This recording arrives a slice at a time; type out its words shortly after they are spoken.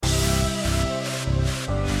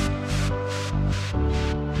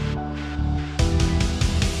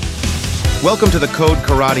Welcome to the Code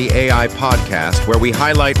Karate AI podcast, where we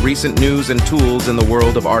highlight recent news and tools in the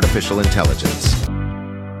world of artificial intelligence.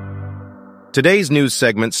 Today's news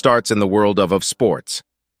segment starts in the world of sports.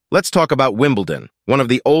 Let's talk about Wimbledon, one of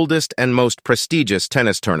the oldest and most prestigious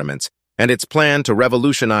tennis tournaments, and its plan to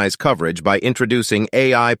revolutionize coverage by introducing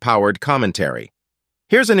AI-powered commentary.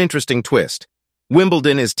 Here's an interesting twist.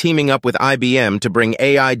 Wimbledon is teaming up with IBM to bring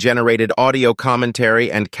AI-generated audio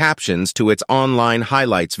commentary and captions to its online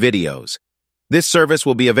highlights videos. This service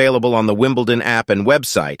will be available on the Wimbledon app and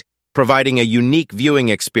website, providing a unique viewing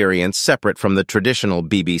experience separate from the traditional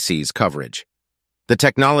BBC's coverage. The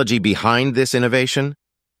technology behind this innovation?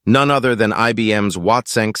 None other than IBM's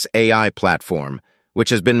Watsonx AI platform, which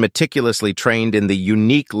has been meticulously trained in the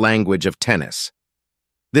unique language of tennis.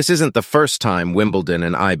 This isn't the first time Wimbledon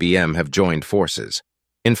and IBM have joined forces.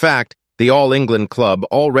 In fact, the All England Club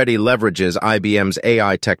already leverages IBM's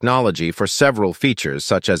AI technology for several features,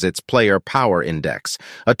 such as its Player Power Index,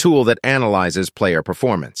 a tool that analyzes player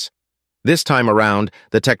performance. This time around,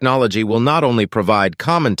 the technology will not only provide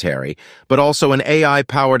commentary, but also an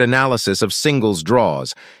AI-powered analysis of singles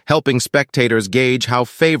draws, helping spectators gauge how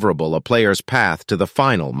favorable a player's path to the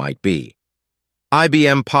final might be.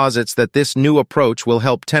 IBM posits that this new approach will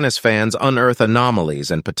help tennis fans unearth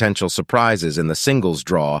anomalies and potential surprises in the singles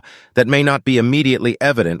draw that may not be immediately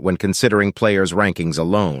evident when considering players' rankings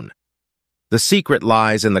alone. The secret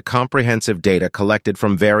lies in the comprehensive data collected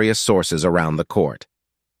from various sources around the court.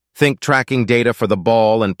 Think tracking data for the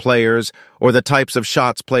ball and players, or the types of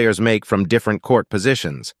shots players make from different court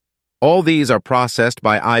positions. All these are processed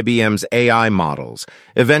by IBM's AI models,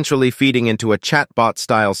 eventually feeding into a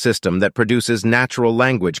chatbot-style system that produces natural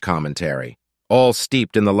language commentary, all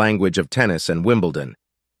steeped in the language of tennis and Wimbledon.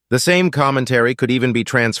 The same commentary could even be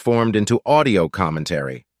transformed into audio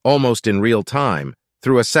commentary, almost in real time,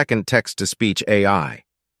 through a second text-to-speech AI.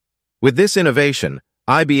 With this innovation,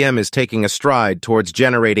 IBM is taking a stride towards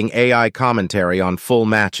generating AI commentary on full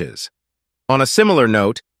matches. On a similar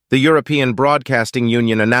note, the European Broadcasting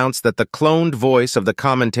Union announced that the cloned voice of the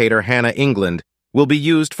commentator Hannah England will be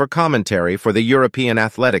used for commentary for the European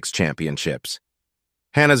Athletics Championships.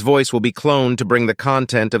 Hannah's voice will be cloned to bring the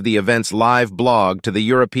content of the event's live blog to the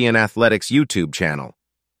European Athletics YouTube channel.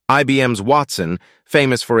 IBM's Watson,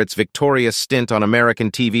 famous for its victorious stint on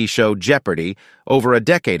American TV show Jeopardy over a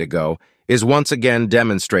decade ago, is once again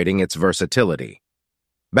demonstrating its versatility.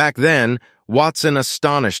 Back then, Watson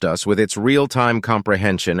astonished us with its real-time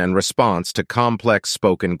comprehension and response to complex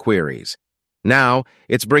spoken queries. Now,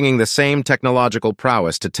 it's bringing the same technological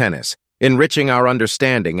prowess to tennis, enriching our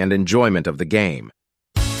understanding and enjoyment of the game.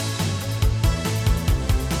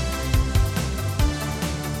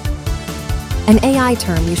 An AI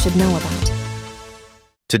term you should know about.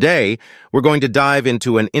 Today, we're going to dive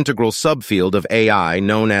into an integral subfield of AI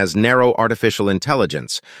known as narrow artificial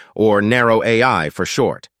intelligence, or narrow AI for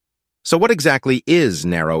short. So what exactly is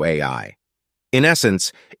narrow AI? In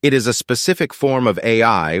essence, it is a specific form of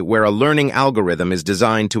AI where a learning algorithm is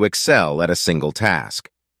designed to excel at a single task.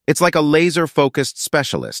 It's like a laser-focused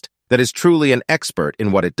specialist that is truly an expert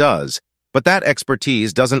in what it does, but that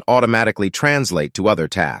expertise doesn't automatically translate to other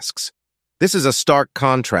tasks. This is a stark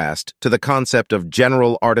contrast to the concept of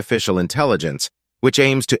general artificial intelligence, which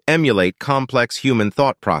aims to emulate complex human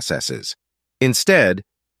thought processes. Instead,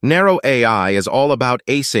 narrow AI is all about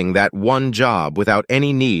acing that one job without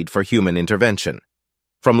any need for human intervention.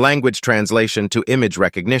 From language translation to image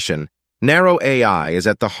recognition, narrow AI is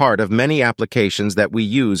at the heart of many applications that we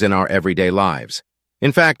use in our everyday lives.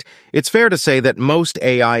 In fact, it's fair to say that most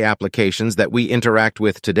AI applications that we interact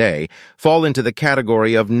with today fall into the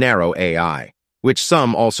category of narrow AI, which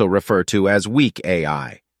some also refer to as weak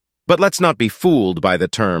AI. But let's not be fooled by the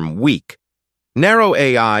term weak. Narrow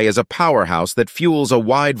AI is a powerhouse that fuels a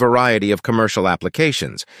wide variety of commercial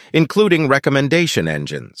applications, including recommendation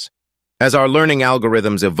engines. As our learning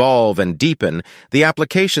algorithms evolve and deepen, the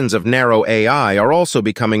applications of narrow AI are also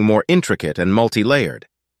becoming more intricate and multi-layered.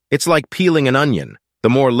 It's like peeling an onion. The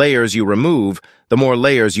more layers you remove, the more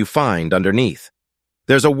layers you find underneath.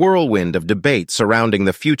 There's a whirlwind of debate surrounding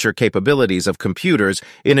the future capabilities of computers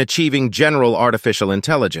in achieving general artificial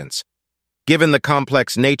intelligence. Given the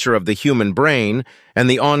complex nature of the human brain and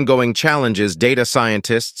the ongoing challenges data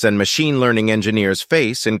scientists and machine learning engineers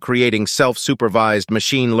face in creating self-supervised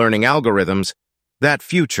machine learning algorithms, that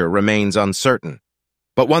future remains uncertain.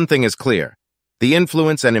 But one thing is clear: the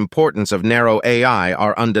influence and importance of narrow AI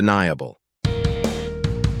are undeniable.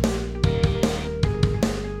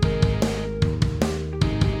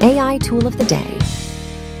 AI tool of the day.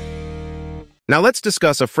 Now let's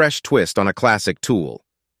discuss a fresh twist on a classic tool: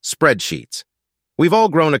 Spreadsheets. We've all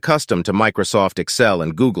grown accustomed to Microsoft Excel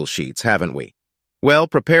and Google Sheets, haven't we? Well,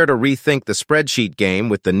 prepare to rethink the spreadsheet game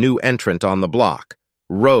with the new entrant on the block,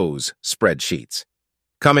 Rose Spreadsheets.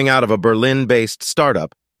 Coming out of a Berlin-based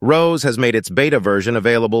startup, Rose has made its beta version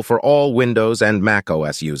available for all Windows and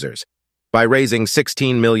macOS users. By raising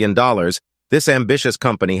 $16 million, this ambitious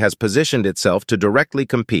company has positioned itself to directly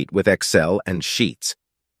compete with Excel and Sheets.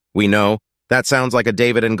 We know that sounds like a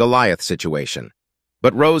David and Goliath situation,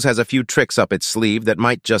 but Rose has a few tricks up its sleeve that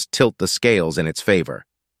might just tilt the scales in its favor.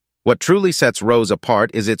 What truly sets Rose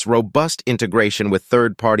apart is its robust integration with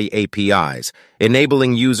third-party APIs,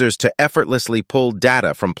 enabling users to effortlessly pull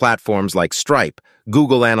data from platforms like Stripe,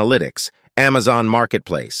 Google Analytics, Amazon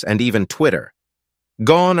Marketplace, and even Twitter.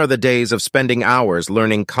 Gone are the days of spending hours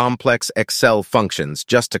learning complex Excel functions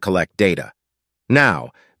just to collect data.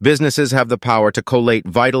 Now, businesses have the power to collate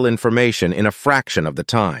vital information in a fraction of the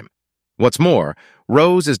time. What's more,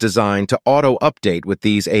 Rose is designed to auto-update with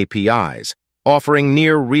these APIs, offering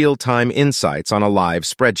near real-time insights on a live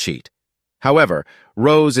spreadsheet. However,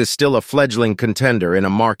 Rose is still a fledgling contender in a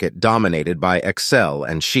market dominated by Excel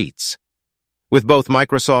and Sheets. With both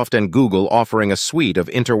Microsoft and Google offering a suite of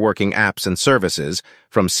interworking apps and services,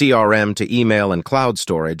 from CRM to email and cloud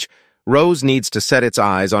storage, Rose needs to set its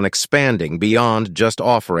eyes on expanding beyond just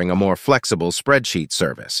offering a more flexible spreadsheet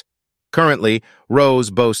service. Currently,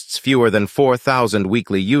 Rose boasts fewer than 4,000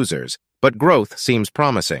 weekly users, but growth seems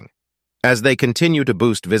promising. As they continue to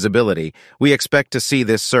boost visibility, we expect to see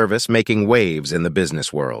this service making waves in the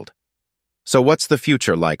business world. So what's the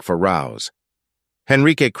future like for Rose?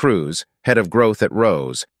 Henrique Cruz, head of growth at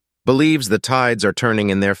Rose, believes the tides are turning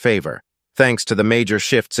in their favor, thanks to the major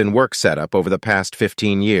shifts in work setup over the past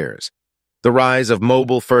 15 years. The rise of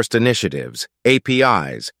mobile-first initiatives,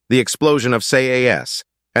 APIs, the explosion of SaaS,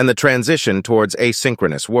 and the transition towards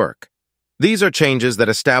asynchronous work. These are changes that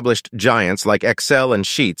established giants like Excel and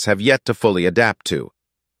Sheets have yet to fully adapt to.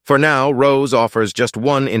 For now, Rose offers just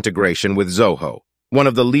one integration with Zoho, one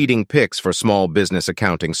of the leading picks for small business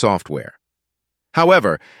accounting software.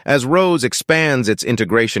 However, as Rose expands its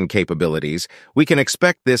integration capabilities, we can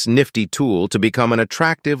expect this nifty tool to become an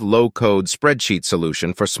attractive low-code spreadsheet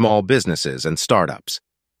solution for small businesses and startups.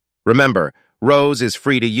 Remember, Rose is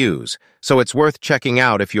free to use, so it's worth checking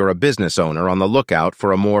out if you're a business owner on the lookout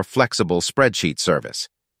for a more flexible spreadsheet service.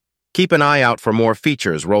 Keep an eye out for more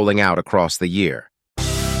features rolling out across the year.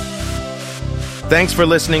 Thanks for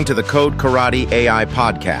listening to the Code Karate AI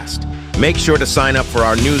podcast. Make sure to sign up for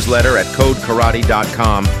our newsletter at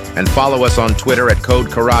codekarate.com and follow us on Twitter at Code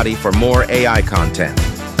Karate for more AI content.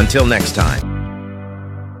 Until next time.